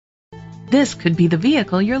This could be the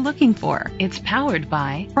vehicle you're looking for. It's powered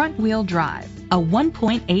by front-wheel drive, a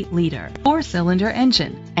 1.8-liter four-cylinder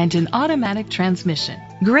engine, and an automatic transmission.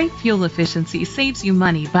 Great fuel efficiency saves you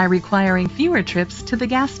money by requiring fewer trips to the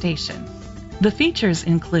gas station. The features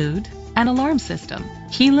include an alarm system,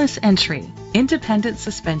 keyless entry, independent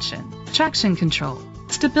suspension, traction control,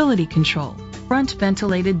 stability control, front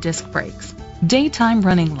ventilated disc brakes, daytime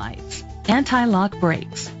running lights, anti-lock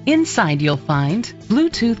brakes. Inside you'll find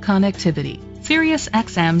Bluetooth connectivity, Sirius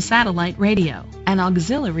XM satellite radio, an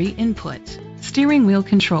auxiliary input, steering wheel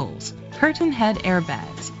controls, curtain head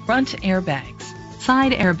airbags, front airbags,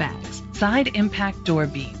 side impact door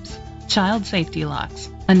beams, child safety locks,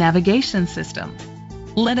 a navigation system.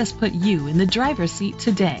 Let us put you in the driver's seat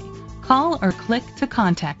today. Call or click to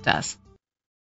contact us.